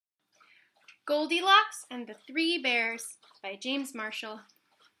Goldilocks and the Three Bears by James Marshall.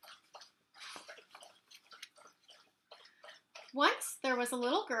 Once there was a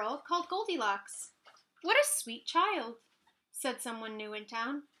little girl called Goldilocks. "What a sweet child," said someone new in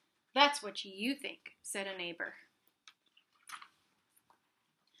town. "That's what you think," said a neighbor.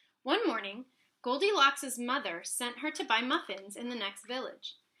 One morning, Goldilocks' mother sent her to buy muffins in the next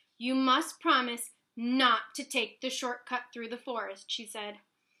village. "You must promise not to take the shortcut through the forest," she said.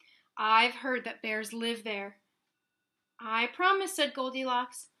 "I've heard that bears live there." "I promise," said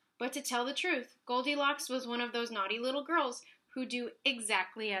Goldilocks. But to tell the truth, Goldilocks was one of those naughty little girls who do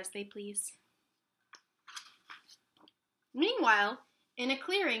exactly as they please. Meanwhile, in a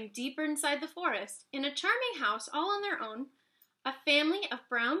clearing deeper inside the forest, in a charming house all on their own, a family of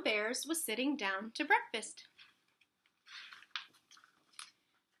brown bears was sitting down to breakfast.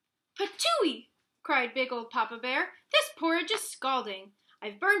 "Patooey!" cried big old Papa Bear. "This porridge is scalding.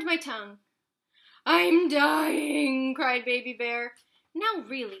 I've burned my tongue." "I'm dying!" cried Baby Bear. "Now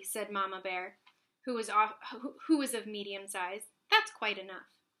really," said Mama Bear, who was of medium size, "that's quite enough."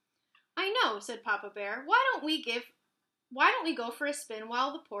 "I know," said Papa Bear. Why don't we go for a spin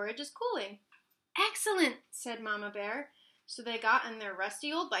while the porridge is cooling?" "Excellent," said Mama Bear. So they got on their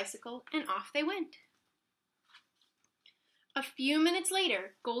rusty old bicycle and off they went. A few minutes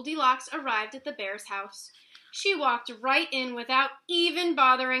later, Goldilocks arrived at the bear's house. She walked right in without even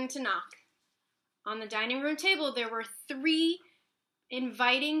bothering to knock. On the dining room table there were 3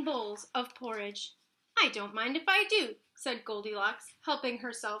 inviting bowls of porridge. "I don't mind if I do," said Goldilocks, helping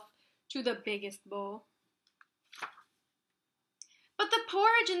herself to the biggest bowl. But the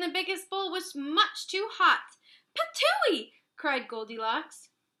porridge in the biggest bowl was much too hot. "Patooey!" cried Goldilocks,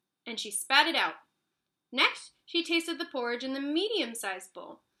 and she spat it out. Next, she tasted the porridge in the medium-sized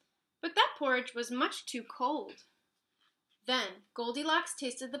bowl, but that porridge was much too cold. Then Goldilocks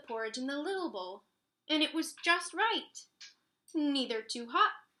tasted the porridge in the little bowl, and it was just right. Neither too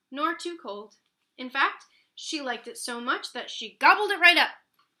hot nor too cold. In fact, she liked it so much that she gobbled it right up.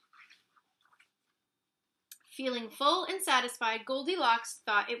 Feeling full and satisfied, Goldilocks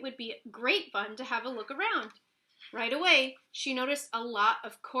thought it would be great fun to have a look around. Right away, she noticed a lot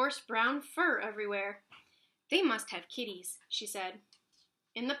of coarse brown fur everywhere. "They must have kitties," she said.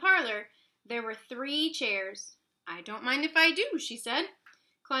 In the parlor, there were 3 chairs. "I don't mind if I do," she said,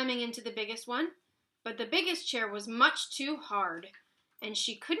 climbing into the biggest one. But the biggest chair was much too hard, and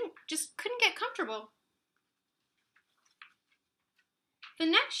she couldn't get comfortable. The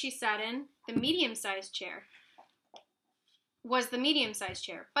next she sat in, the medium-sized chair,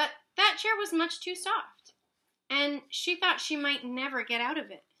 but that chair was much too soft, and she thought she might never get out of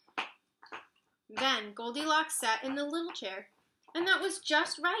it. Then Goldilocks sat in the little chair, and that was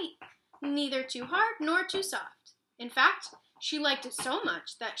just right, neither too hard nor too soft. In fact, she liked it so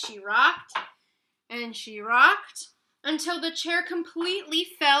much that she rocked and she rocked until the chair completely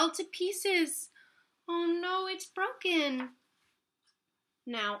fell to pieces. "Oh no, it's broken."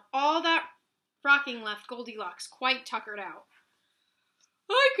 Now all that rocking left Goldilocks quite tuckered out.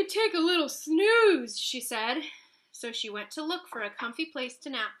 "I could take a little snooze," she said. So she went to look for a comfy place to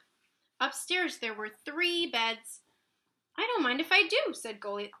nap. Upstairs there were 3 beds. "I don't mind if I do," said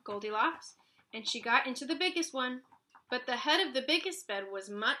Goldilocks, and she got into the biggest one. But the head of the biggest bed was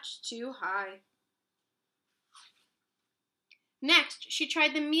much too high. Next, she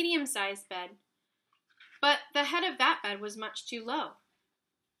tried the medium-sized bed, but the head of that bed was much too low.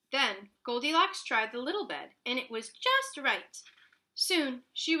 Then Goldilocks tried the little bed, and it was just right. Soon,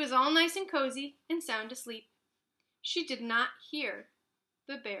 she was all nice and cozy and sound asleep. She did not hear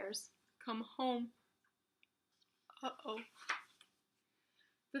the bears come home. Uh-oh.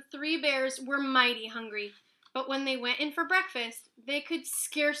 The 3 bears were mighty hungry, but when they went in for breakfast, they could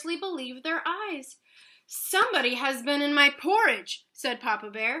scarcely believe their eyes. "Somebody has been in my porridge," said Papa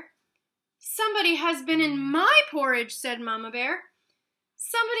Bear. "Somebody has been in my porridge," said Mama Bear.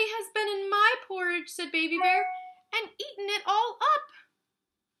 "Somebody has been in my porridge," said Baby Bear, "and eaten it all up."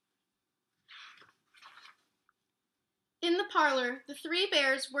 In the parlor, the 3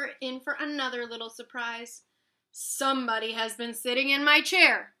 bears were in for another little surprise. "Somebody has been sitting in my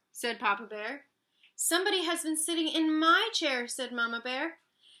chair," said Papa Bear. "Somebody has been sitting in my chair," said Mama Bear.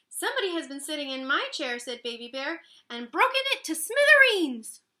 "Somebody has been sitting in my chair," said Baby Bear, "and broken it to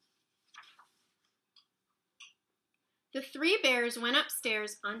smithereens." The 3 bears went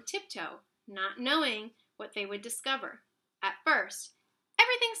upstairs on tiptoe, not knowing what they would discover. At first,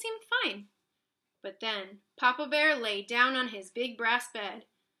 everything seemed fine. But then Papa Bear lay down on his big brass bed.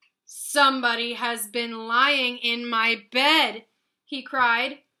 "Somebody has been lying in my bed," he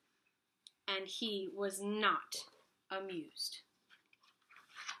cried. And he was not amused.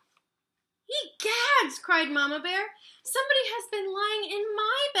 "Eek!" bags!" cried Mama Bear. "Somebody has been lying in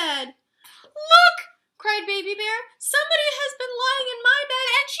my bed." "Look!" cried Baby Bear. "Somebody has been lying in my bed,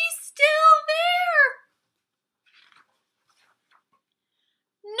 and she's still there!"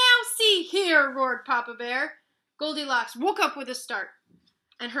 "Now see here!" roared Papa Bear. Goldilocks woke up with a start,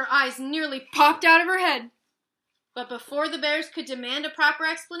 and her eyes nearly popped out of her head. But before the bears could demand a proper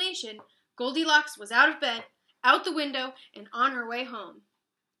explanation, Goldilocks was out of bed, out the window, and on her way home.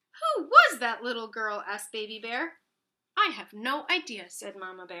 "Who was that little girl?" asked Baby Bear. "I have no idea," said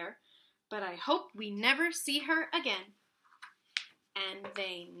Mama Bear, "but I hope we never see her again." And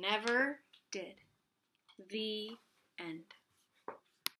they never did. The end.